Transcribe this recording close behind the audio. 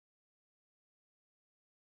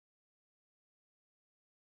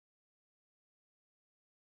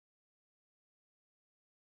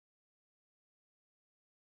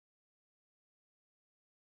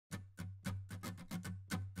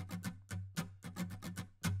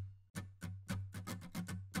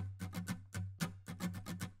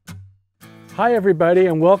Hi everybody,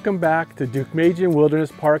 and welcome back to Deukmejian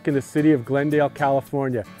Wilderness Park in the city of Glendale,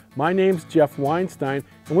 California. My name's Jeff Weinstein,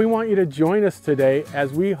 and we want you to join us today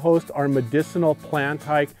as we host our medicinal plant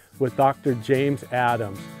hike with Dr. James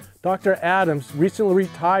Adams. Dr. Adams recently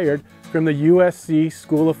retired from the USC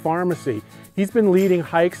School of Pharmacy. He's been leading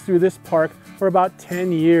hikes through this park for about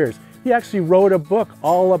 10 years. He actually wrote a book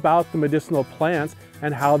all about the medicinal plants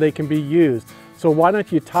and how they can be used. So why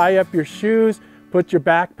don't you tie up your shoes, put your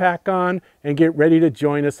backpack on, and get ready to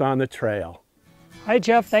join us on the trail. Hi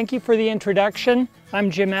Jeff, thank you for the introduction.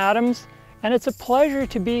 I'm Jim Adams, and it's a pleasure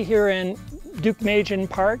to be here in Deukmejian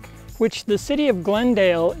Park, which the city of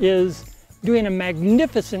Glendale is doing a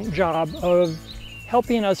magnificent job of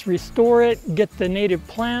helping us restore it, get the native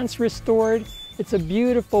plants restored. It's a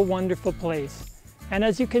beautiful, wonderful place. And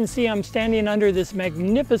as you can see, I'm standing under this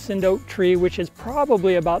magnificent oak tree, which is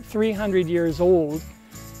probably about 300 years old.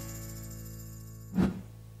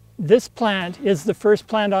 This plant is the first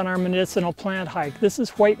plant on our medicinal plant hike. This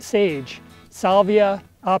is white sage, Salvia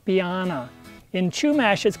apiana. In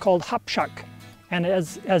Chumash, it's called hapshak. And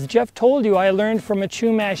as Jeff told you, I learned from a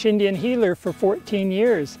Chumash Indian healer for 14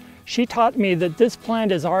 years. She taught me that this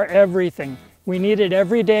plant is our everything. We need it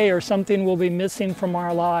every day or something will be missing from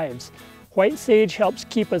our lives. White sage helps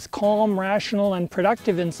keep us calm, rational, and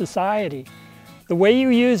productive in society. The way you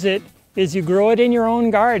use it is you grow it in your own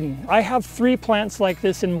garden. I have 3 plants like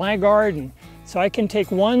this in my garden. So I can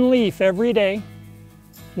take one leaf every day,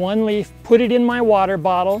 one leaf, put it in my water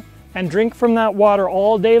bottle, and drink from that water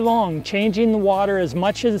all day long, changing the water as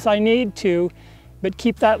much as I need to, but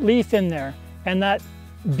keep that leaf in there. And that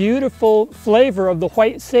beautiful flavor of the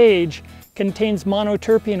white sage contains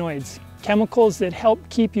monoterpenoids, chemicals that help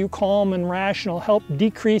keep you calm and rational, help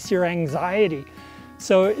decrease your anxiety.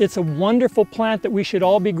 So it's a wonderful plant that we should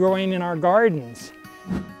all be growing in our gardens.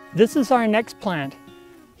 This is our next plant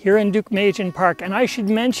here in Deukmejian Park. And I should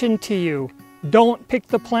mention to you, don't pick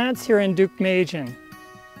the plants here in Deukmejian.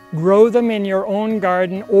 Grow them in your own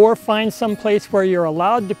garden or find some place where you're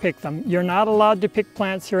allowed to pick them. You're not allowed to pick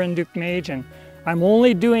plants here in Deukmejian. I'm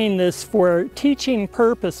only doing this for teaching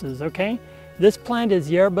purposes, okay? This plant is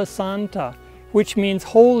Yerba Santa, which means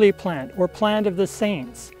holy plant or plant of the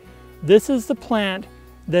saints. This is the plant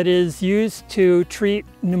that is used to treat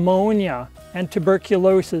pneumonia and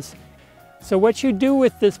tuberculosis. So what you do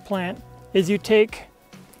with this plant is you take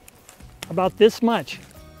about this much,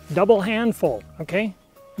 double handful, okay?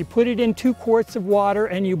 You put it in 2 quarts of water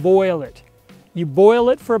and you boil it. You boil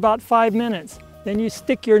it for about 5 minutes. Then you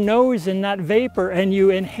stick your nose in that vapor and you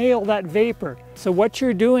inhale that vapor. So what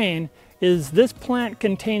you're doing is this plant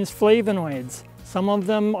contains flavonoids. Some of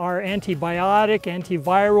them are antibiotic,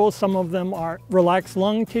 antiviral, some of them are relaxed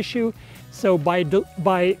lung tissue. So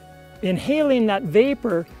by inhaling that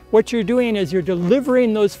vapor, what you're doing is you're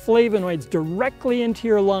delivering those flavonoids directly into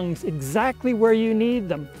your lungs, exactly where you need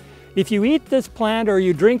them. If you eat this plant or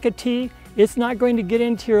you drink a tea, it's not going to get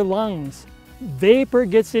into your lungs. Vapor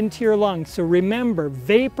gets into your lungs, so remember,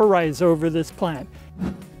 vaporize over this plant.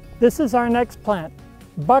 This is our next plant.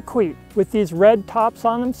 Buckwheat with these red tops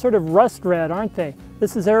on them, sort of rust red, aren't they?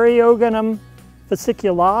 This is Eriogonum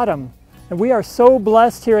fasciculatum. And we are so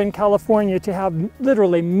blessed here in California to have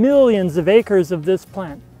literally millions of acres of this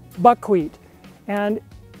plant, buckwheat. And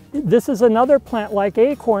this is another plant like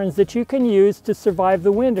acorns that you can use to survive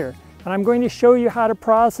the winter. And I'm going to show you how to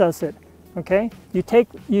process it, okay?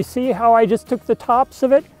 You see how I just took the tops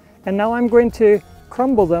of it, and now I'm going to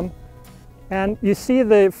crumble them. And you see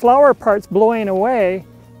the flower parts blowing away,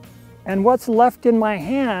 and what's left in my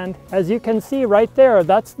hand, as you can see right there,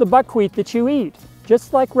 that's the buckwheat that you eat,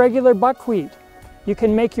 just like regular buckwheat. You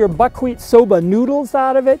can make your buckwheat soba noodles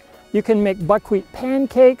out of it, you can make buckwheat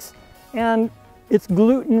pancakes, and it's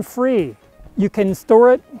gluten-free. You can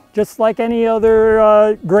store it just like any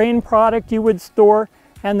other grain product you would store,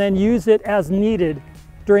 and then use it as needed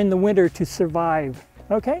during the winter to survive.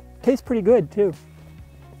 Okay? Tastes pretty good too.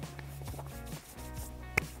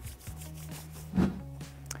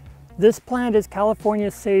 This plant is California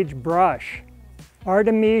sagebrush,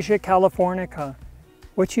 Artemisia californica.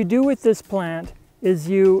 What you do with this plant is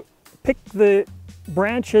you pick the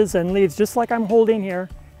branches and leaves, just like I'm holding here,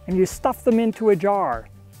 and you stuff them into a jar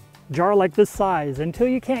like this size, until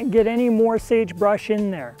you can't get any more sagebrush in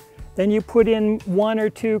there. Then you put in 1 or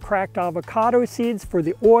 2 cracked avocado seeds for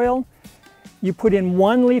the oil. You put in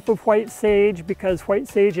 1 leaf of white sage because white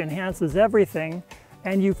sage enhances everything.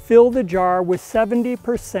 And you fill the jar with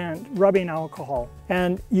 70% rubbing alcohol.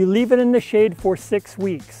 And you leave it in the shade for 6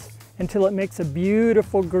 weeks until it makes a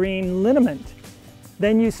beautiful green liniment.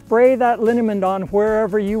 Then you spray that liniment on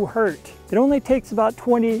wherever you hurt. It only takes about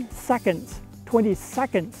 20 seconds 20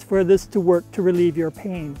 seconds for this to work to relieve your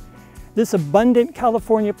pain. This abundant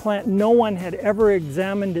California plant, no one had ever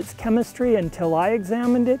examined its chemistry until I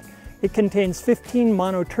examined it. It contains 15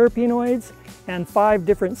 monoterpenoids and 5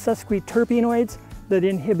 different sesquiterpenoids that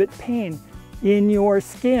inhibit pain in your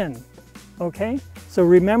skin. Okay? So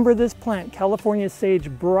remember this plant, California sage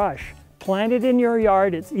brush. Plant it in your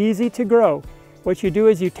yard, it's easy to grow. What you do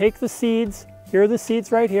is you take the seeds, here are the seeds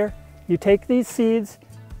right here. You take these seeds,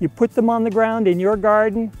 you put them on the ground in your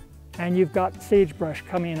garden, and you've got sagebrush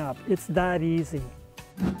coming up. It's that easy.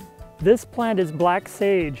 This plant is black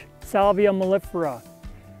sage, Salvia mellifera.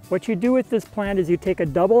 What you do with this plant is you take a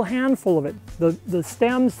double handful of it, the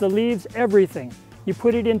stems, the leaves, everything. You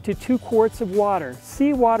put it into 2 quarts of water.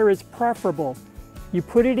 Seawater is preferable. You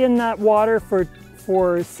put it in that water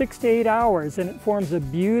for 6 to 8 hours and it forms a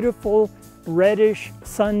beautiful reddish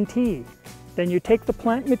sun tea. Then you take the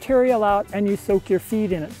plant material out and you soak your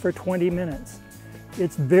feet in it for 20 minutes.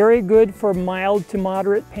 It's very good for mild to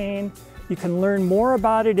moderate pain. You can learn more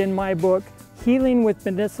about it in my book, Healing with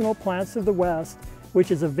Medicinal Plants of the West,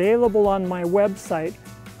 which is available on my website,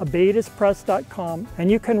 abatispress.com,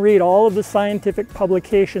 and you can read all of the scientific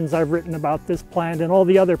publications I've written about this plant and all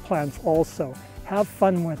the other plants also. Have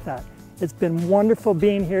fun with that. It's been wonderful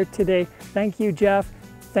being here today. Thank you, Jeff.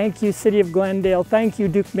 Thank you, City of Glendale. Thank you,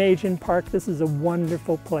 Duke-Majan Park. This is a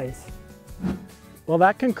wonderful place. Well,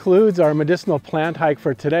 that concludes our medicinal plant hike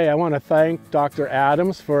for today. I want to thank Dr.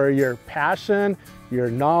 Adams for your passion, your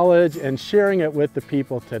knowledge, and sharing it with the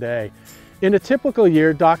people today. In a typical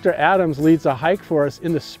year, Dr. Adams leads a hike for us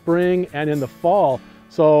in the spring and in the fall.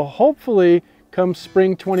 So hopefully, come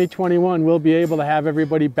spring 2021, we'll be able to have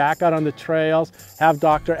everybody back out on the trails, have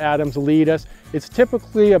Dr. Adams lead us. It's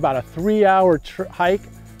typically about a 3-hour hike,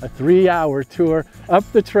 a 3-hour tour up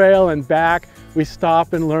the trail and back. We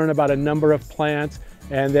stop and learn about a number of plants,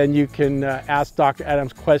 and then you can ask Dr.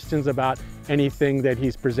 Adams questions about anything that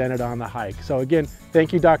he's presented on the hike. So again,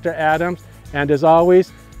 thank you, Dr. Adams. And as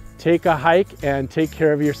always, take a hike and take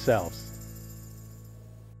care of yourselves.